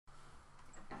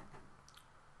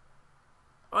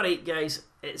Alright guys,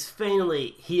 it's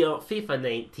finally here, FIFA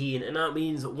 19, and that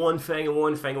means one thing and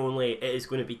one thing only. It is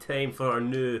going to be time for our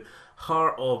new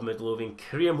Heart of Midlothian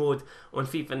career mode on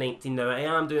FIFA 19. Now I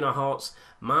am doing a Hearts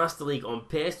Master League on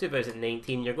PES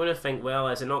 2019. You're going to think, well,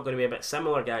 is it not going to be a bit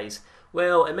similar, guys?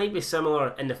 Well, it might be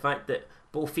similar in the fact that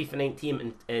both FIFA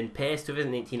 19 and PES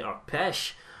 2019 are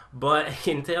pish, but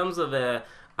in terms of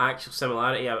actual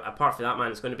similarity, apart from that,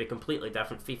 man, it's going to be completely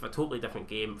different. FIFA, totally different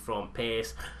game from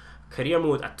PES. Career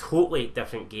mode, a totally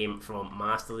different game from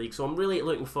Master League. So I'm really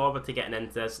looking forward to getting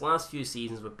into this. Last few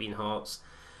seasons with Bean Hearts,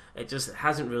 it just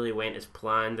hasn't really went as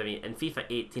planned. I mean, in FIFA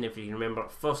 18, if you remember,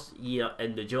 first year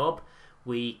in the job,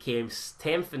 we came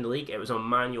 10th in the league. It was on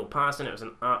manual passing. It was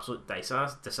an absolute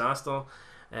disaster.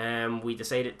 We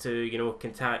decided to, you know,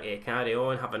 carry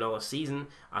on, have another season.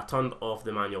 I turned off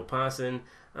the manual passing,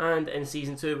 and in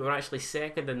season 2, we were actually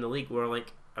second in the league. We were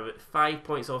like about 5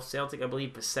 points off Celtic, I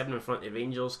believe, but 7 in front of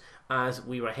Rangers as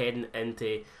we were heading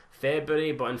into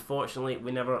February. But unfortunately,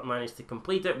 we never managed to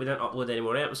complete it. We didn't upload any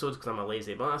more episodes because I'm a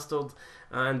lazy bastard,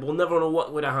 and we'll never know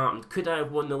what would have happened. Could I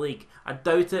have won the league? I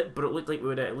doubt it, but it looked like we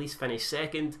would have at least finished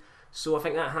second. So I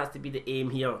think that has to be the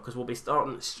aim here, because we'll be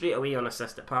starting straight away on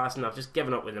assisted passing. I've just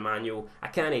given up with the manual. I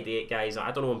can't do it, guys.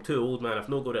 I don't know. I'm too old, man. I'm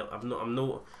not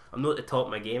at the top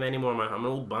of my game anymore, man. I'm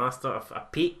an old bastard.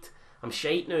 I've peaked. I'm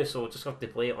shite now, so just have to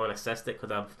play it on assisted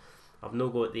because I've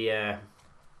not got the I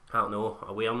don't know,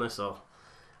 awareness or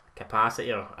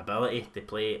capacity or ability to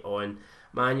play on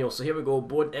manual. So here we go.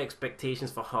 Board expectations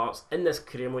for Hearts in this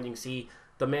career mode. You can see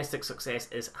domestic success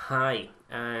is high,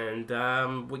 and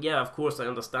well, yeah, of course I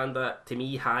understand that. To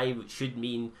me, high should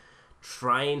mean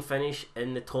try and finish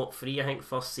in the top 3, I think,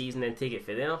 first season, and take it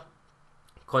from there.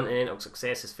 Continental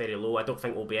success is very low. I don't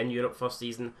think we'll be in Europe first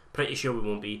season. Pretty sure we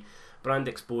won't be. Brand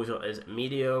exposure is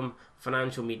medium,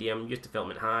 financial medium, youth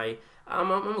development high.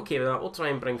 I'm okay with that. We'll try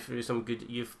and bring through some good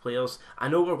youth players. I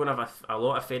know we're going to have a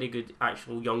lot of very good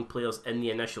actual young players in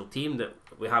the initial team that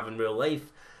we have in real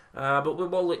life. But we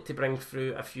will look to bring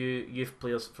through a few youth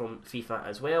players from FIFA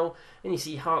as well. And you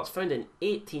see Hearts, founded in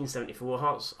 1874.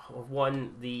 Hearts have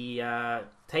won the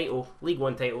title, League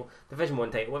 1 title, Division 1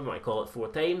 title, whatever you might call it, 4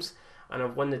 times. And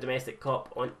I've won the domestic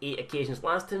cup on 8 occasions.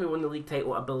 Last time we won the league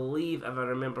title, I believe, if I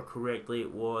remember correctly,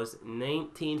 was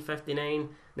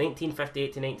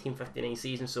 1958 to 1959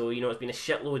 season. So, you know, it's been a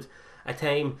shitload of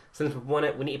time since we've won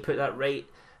it. We need to put that right.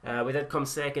 We did come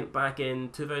second back in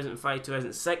 2005,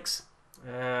 2006.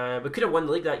 We could have won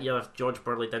the league that year if George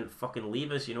Burley didn't fucking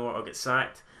leave us, you know, or get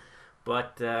sacked.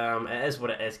 But it is what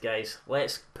it is, guys.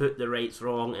 Let's put the rights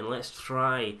wrong and let's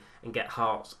try and get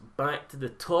Hearts back to the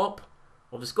top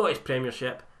of the Scottish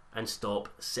Premiership and stop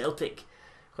Celtic,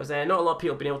 because not a lot of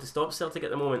people have been able to stop Celtic at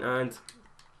the moment. And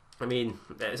I mean,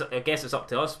 I guess it's up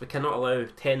to us. We cannot allow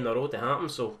 10 in a row to happen,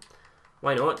 so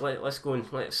why not? Let's go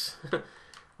and let's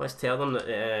tell them that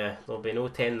there'll be no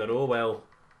 10 in a row.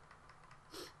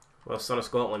 Well, Son of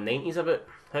Scotland 90's a bit.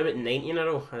 How about 90 in a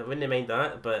row? I wouldn't mind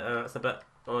that, but that's a bit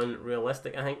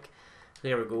unrealistic, I think. So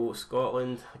here we go,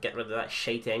 Scotland. Get rid of that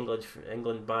shite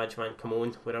England badge, man. Come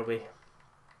on, where are we?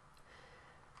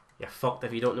 You're fucked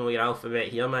if you don't know your alphabet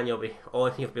here, man. You'll be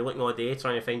looking all day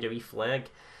trying to find your wee flag.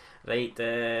 Right, who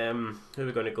are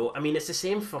we going to go? I mean, it's the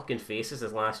same fucking faces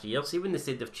as last year. See, when they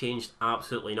said they've changed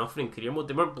absolutely nothing in career mode,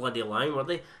 they weren't bloody lying, were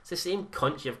they? It's the same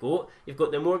cunt you've got. You've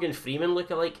got the Morgan Freeman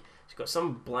lookalike. You've got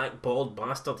some black bald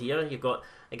bastard here. You've got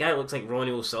a guy that looks like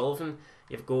Ronnie O'Sullivan.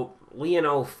 You've got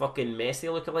Lionel fucking Messi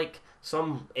lookalike.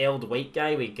 Some old white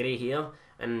guy with grey hair.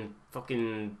 And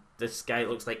fucking this guy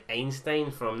looks like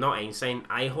Einstein from, not Einstein,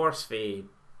 iHorse for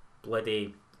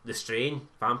bloody The Strain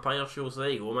vampire shows. There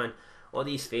you go, man. All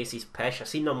these faces pish. I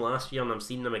seen them last year and I've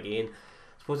seen them again.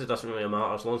 I suppose it doesn't really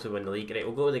matter as long as we win the league. Right,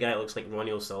 we'll go with the guy that looks like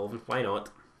Ronnie O'Sullivan. Why not?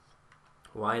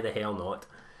 Why the hell not?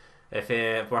 If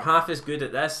we're half as good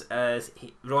at this as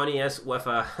Ronnie is with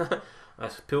a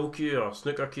pool cue or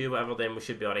snooker cue, whatever, then we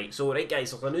should be alright. So, right,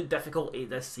 guys, there's a new difficulty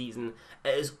this season.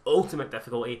 It is ultimate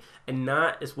difficulty, and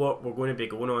that is what we're going to be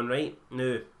going on right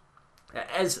now. It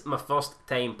is my first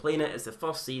time playing it. It's the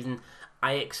first season.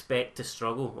 I expect to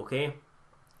struggle, okay?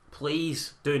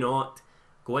 Please do not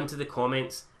go into the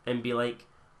comments and be like,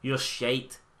 you're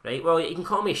shite, right? Well, you can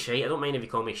call me shite. I don't mind if you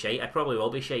call me shite. I probably will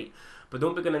be shite. But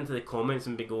don't be going into the comments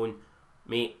and be going,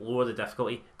 mate, lower the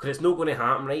difficulty, because it's not going to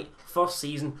happen, right? First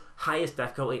season, highest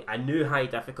difficulty, a new high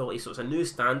difficulty, so it's a new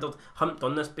standard. Haven't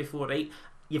done this before, right?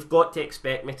 You've got to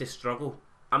expect me to struggle.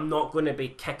 I'm not going to be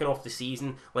kicking off the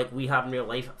season like we have in real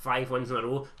life, 5 wins in a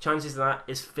row. Chances of that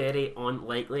is very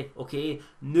unlikely, okay?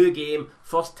 New game,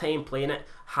 first time playing it,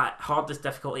 hardest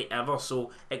difficulty ever,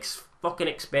 so fucking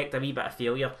expect a wee bit of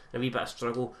failure, a wee bit of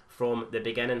struggle from the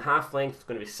beginning. Half length is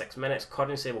going to be 6 minutes.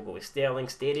 Currency will go with Sterling.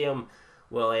 Stadium,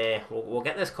 we'll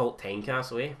get this called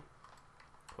Tynecastle, eh?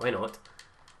 Why not?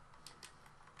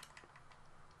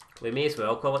 We may as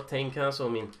well call it Tynecastle. I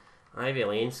mean, Ivy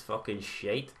Lane's fucking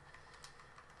shite.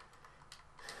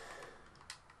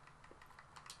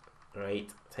 Right,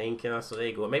 Tynecastle, there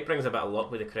you go. It might bring us a bit of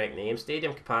luck with the correct name.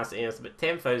 Stadium capacity is about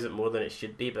 10,000 more than it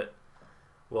should be, but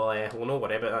we'll know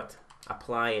what about that.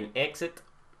 Apply and exit.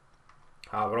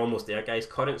 We're almost there, guys.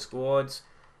 Current squads.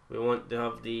 We want to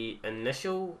have the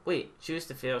initial... Wait, choose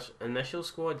the first initial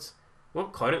squads. We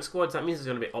want current squads. That means it's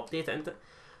going to be updated, isn't it?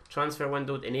 Transfer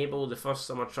window. Enable the first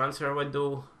summer transfer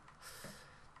window.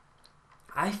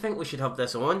 I think we should have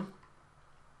this on.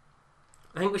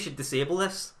 I think we should disable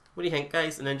this. What do you think,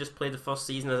 guys? And then just play the first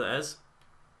season as it is.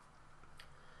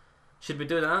 Should we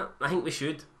do that? I think we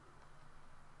should.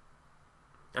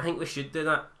 I think we should do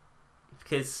that.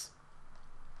 Because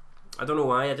I don't know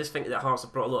why. I just think that Hearts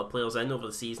have brought a lot of players in over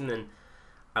the season, and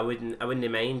I wouldn't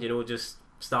mind, you know, just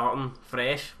starting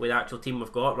fresh with the actual team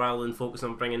we've got rather than focusing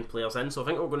on bringing players in. So I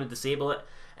think we're going to disable it,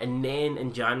 and then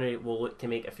in January we'll look to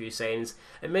make a few signs.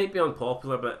 It might be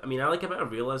unpopular, but I mean, I like a bit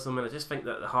of realism, and I just think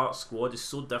that the Hearts squad is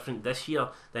so different this year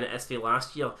than it is for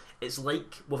last year. It's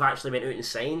like we've actually went out and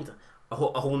signed a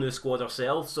whole new squad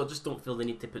ourselves, so I just don't feel the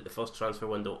need to put the first transfer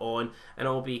window on, and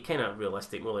I'll be kind of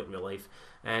realistic, more like real life.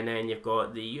 And then you've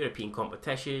got the European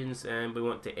competitions, and we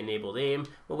want to enable them.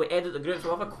 Well, we edit the groups.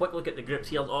 We'll have a quick look at the groups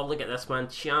here. Oh, look at this, man.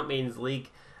 Champions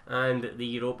League and the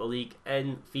Europa League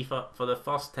in FIFA for the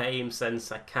first time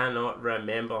since I cannot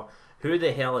remember. Who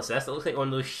the hell is this? It looks like one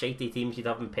of those shitey teams you'd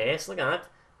have in PES. Look at that.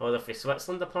 Oh, they're for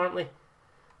Switzerland, apparently.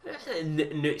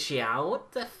 Nuccial,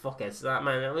 what the fuck is that,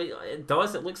 man? It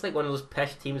does. It looks like one of those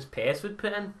pish teams PES would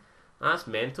put in. That's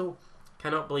mental.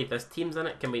 Cannot believe this team's in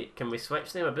it. Can we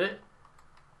switch them about?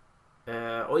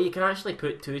 Oh, you can actually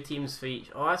put two teams for each.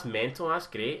 Oh, that's mental. That's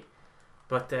great.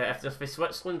 But if they're for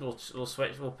Switzerland, we'll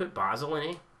switch. We'll put Basel in,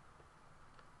 eh?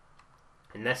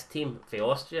 And this team for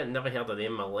Austria, never heard of them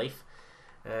in my life.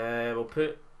 We'll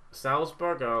put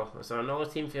Salzburg, or is there another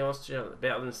team for Austria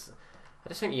better than? I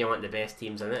just think you want the best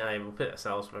teams in it. We'll put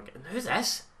Salzburg. And who's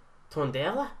this?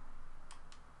 Tondela?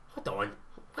 Hold on.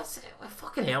 What's it? What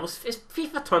fucking hell? Is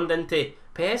FIFA turned into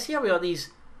PES here with all these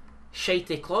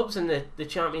shitey clubs in the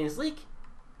Champions League?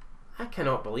 I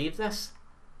cannot believe this.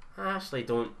 I actually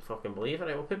don't fucking believe it.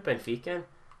 Right, we'll put Benfica in.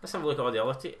 Let's have a look at all the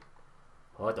other teams.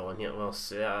 Hold on here. Well,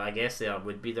 I guess there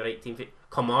would be the right team for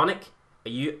Kilmarnock. Are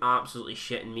you absolutely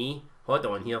shitting me? Hold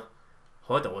on here.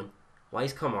 Hold on. Why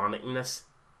is Kilmarnock in this?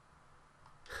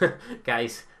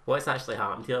 Guys, what's actually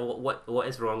happened here? What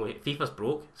is wrong with it? FIFA's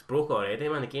broke. It's broke already,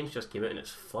 man. The game's just came out and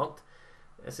it's fucked.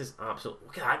 This is absolute.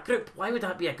 Look at that group. Why would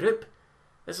that be a group?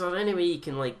 Is there any way you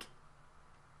can, like...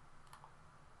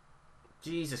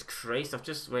 Jesus Christ, I've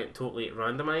just went totally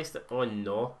randomised it. Oh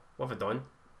no. What have I done?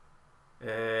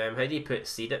 How do you put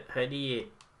seed it? How do you...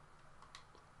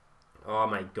 Oh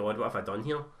my god, what have I done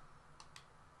here?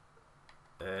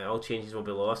 All changes will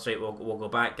be lost. Right, we'll go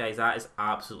back, guys. That is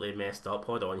absolutely messed up.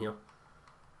 Hold on here.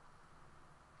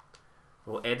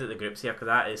 We'll edit the groups here, because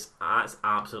that's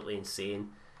absolutely insane.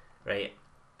 Right,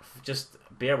 just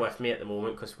bear with me at the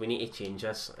moment, because we need to change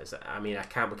this. I mean, we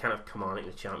can't have Kilmarnock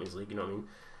in the Champions League. You know what I mean?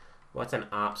 What an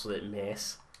absolute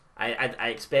mess. I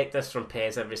expect this from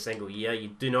PES every single year. You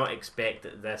do not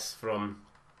expect this from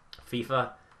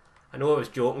FIFA. I know I was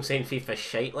joking saying FIFA's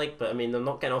shite, like, but I mean, they're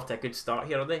not getting off to a good start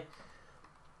here, are they?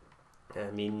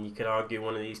 I mean, you could argue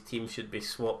one of these teams should be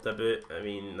swapped about. I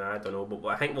mean, I don't know, but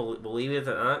I think we'll leave it at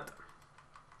that.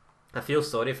 I feel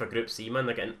sorry for Group C, man.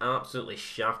 They're getting absolutely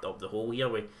shafted up the hole here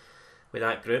with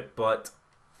that group, but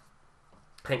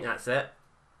I think that's it.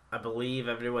 I believe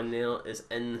everyone there is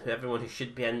in. Everyone who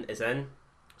should be in is in.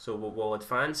 So we'll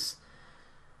advance,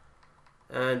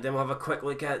 and then we'll have a quick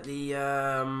look at the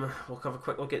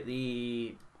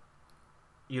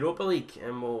Europa League,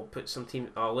 and we'll put some teams.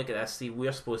 Oh, look at this. See,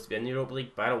 we're supposed to be in the Europa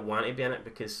League, but I don't want to be in it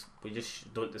because we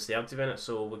just don't deserve to be in it.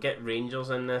 So we'll get Rangers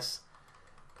in this,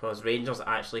 because Rangers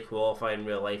actually qualified in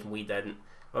real life and we didn't.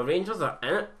 Well, Rangers are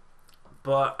in it,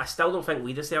 but I still don't think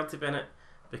we deserve to be in it,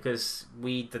 because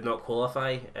we did not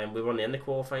qualify and we weren't in the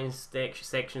qualifying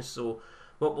section. So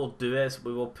what we'll do is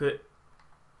we will put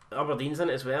Aberdeen's in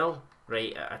it as well.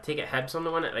 Right, I take it Hibs on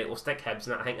the win it. Right, we'll stick Hibs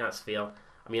in it. I think that's fair.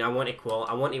 I mean, I want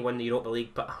to win the Europa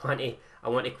League, but I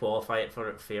want to qualify it for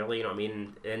it fairly. You know what I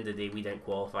mean? At the end of the day, we didn't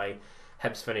qualify.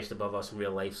 Hibs finished above us in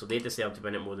real life, so they deserve to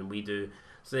win it more than we do.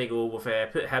 So there you go. We've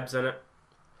put Hibs in it.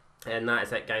 And that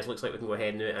is it, guys. Looks like we can go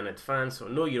ahead now and advance. So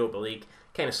no Europa League.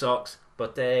 Kind of sucks.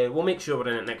 But we'll make sure we're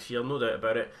in it next year. No doubt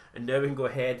about it. And now we can go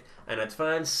ahead and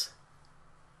advance.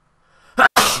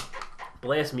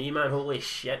 Bless me, man. Holy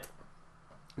shit.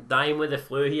 Dying with the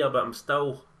flu here, but I'm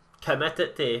still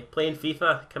committed to playing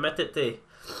FIFA. Committed to,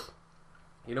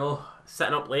 you know,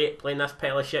 sitting up late playing this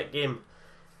pile of shit game.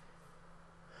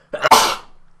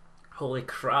 Holy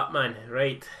crap, man.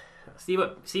 Right. See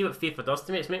what FIFA does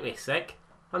to me. It's making me sick.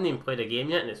 I haven't even played a game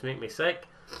yet and it's making me sick.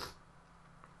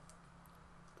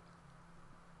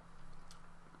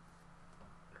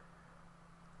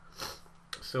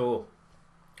 So,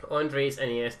 Andres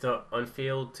Iniesta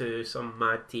unfailed to some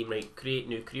mad team. Right, create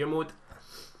new career mode.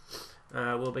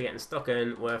 We'll be getting stuck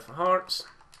in with Hearts.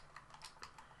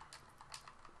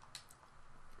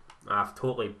 I've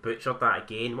totally butchered that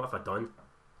again. What have I done?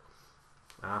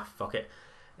 Fuck it.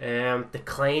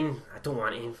 Decline. I don't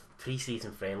want any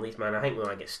pre-season friendlies, man. I think we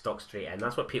want to get stuck straight in.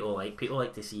 That's what people like. People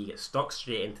like to see you get stuck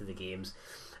straight into the games.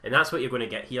 And that's what you're going to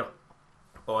get here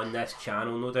on this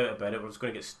channel, no doubt about it. We're just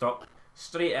going to get stuck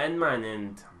straight in, man.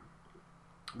 And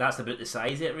that's about the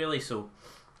size of it, really. So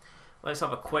let's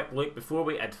have a quick look before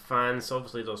we advance.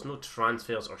 Obviously, there's no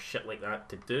transfers or shit like that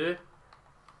to do.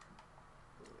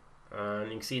 And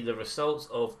you can see the results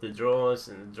of the draws,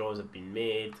 and the draws have been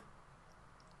made.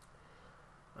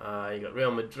 You got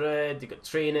Real Madrid, you got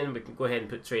training. We can go ahead and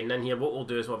put training in here. What we'll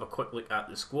do is we'll have a quick look at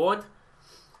the squad.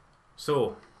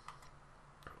 So,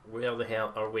 where the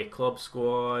hell are we? Club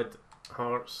squad,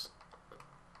 Hearts,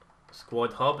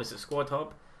 squad hub. Is it squad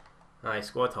hub? Aye,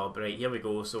 squad hub. Right, here we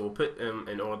go. So we'll put them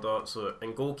in order. So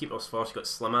in goalkeepers first, you got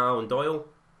Slamal and Doyle,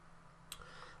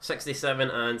 67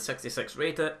 and 66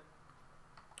 rated.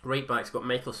 Right back's got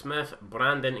Michael Smith,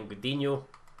 Brandon and Godinho.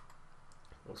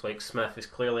 Looks like Smith is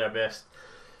clearly our best.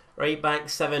 Right back,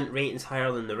 7 ratings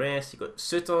higher than the rest. You've got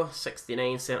Suter,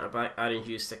 69, centre back, Aaron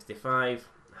Hughes, 65,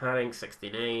 Haring,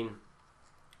 69,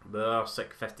 Boer,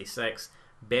 56,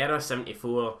 Berra,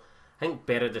 74. I think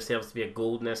Berra deserves to be a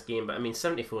gold in this game, but I mean,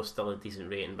 74 is still a decent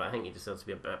rating, but I think he deserves to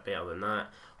be a bit better than that.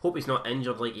 Hope he's not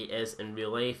injured like he is in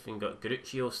real life. And got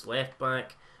Gruccios, left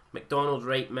back, McDonald,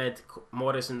 right mid,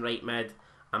 Morrison, right mid,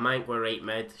 Amankwa, right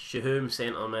mid, Shahum,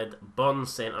 centre mid,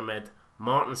 Burns, centre mid,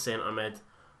 Martin, centre mid,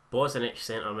 Bosanic,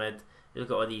 centre mid. You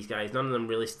look at all these guys, none of them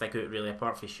really stick out really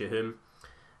apart from Shahum.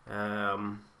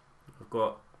 We've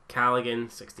got Callaghan,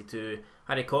 62,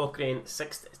 Harry Cochrane,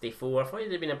 64. I thought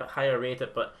he'd have been a bit higher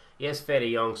rated, but he is very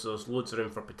young, so there's loads of room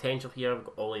for potential here. We've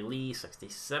got Ollie Lee,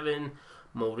 67,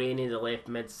 Mulroney, the left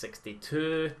mid,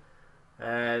 62.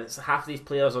 So half of these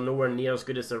players are nowhere near as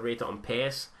good as they're rated on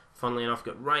PES. Funnily enough,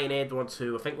 we've got Ryan Edwards,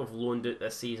 who I think we've loaned out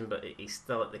this season, but he's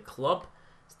still at the club.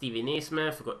 Stevie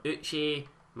Naismith, we've got Uche,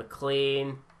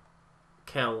 McLean,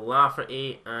 Kel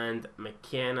Lafferty, and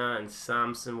McKenna and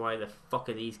Samson. Why the fuck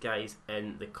are these guys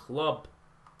in the club?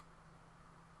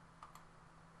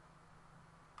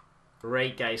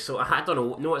 Right, guys, so I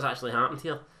don't know what's actually happened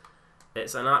here.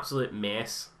 It's an absolute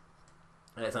mess.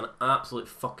 It's an absolute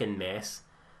fucking mess.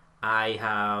 I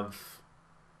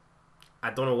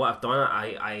don't know what I've done.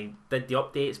 I did the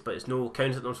updates, but it's no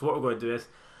counting them. So what we're going to do is,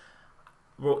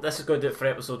 this is going to do it for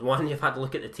episode 1. You've had a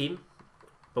look at the team.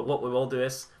 But what we will do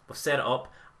is, we'll set it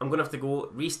up. I'm going to have to go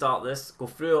restart this, go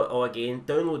through it all again,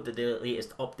 download the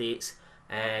latest updates,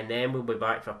 and then we'll be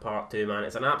back for part 2, man.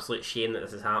 It's an absolute shame that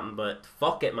this has happened, but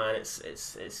fuck it, man.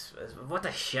 It's what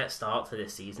a shit start to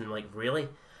this season. Like, really?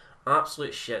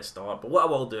 Absolute shit start. But what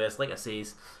I will do is, like I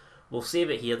says, we'll save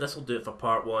it here. This will do it for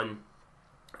part 1.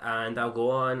 And I'll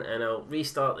go on and I'll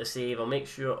restart the save. I'll make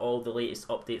sure all the latest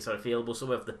updates are available, so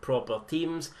we have the proper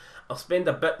teams. I'll spend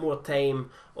a bit more time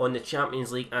on the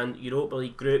Champions League and Europa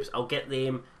League groups. I'll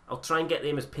try and get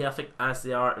them as perfect as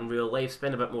they are in real life.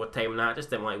 Spend a bit more time on that. I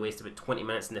just didn't want to waste about 20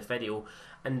 minutes in the video.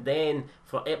 And then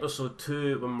for episode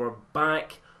 2, when we're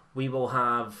back, we will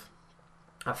have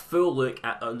a full look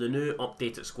at the new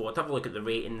updated squad. Have a look at the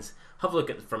ratings, have a look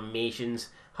at the formations,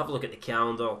 have a look at the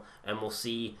calendar, and we'll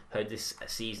see how this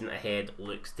season ahead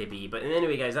looks to be. But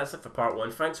anyway, guys, that's it for part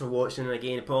 1. Thanks for watching, and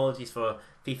again, apologies for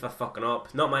FIFA fucking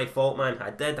up. Not my fault, man. I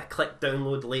clicked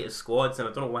download the latest squads, and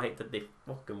I don't know why did they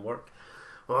fucking work.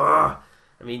 Ugh.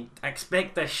 I mean, I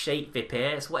expect this shite for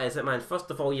PES. What is it, man? First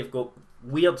of all, you've got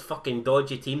weird fucking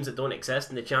dodgy teams that don't exist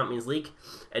in the Champions League,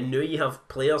 and now you have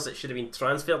players that should have been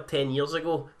transferred 10 years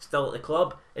ago still at the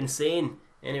club. Insane.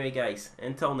 Anyway, guys,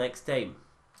 until next time,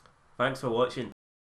 thanks for watching.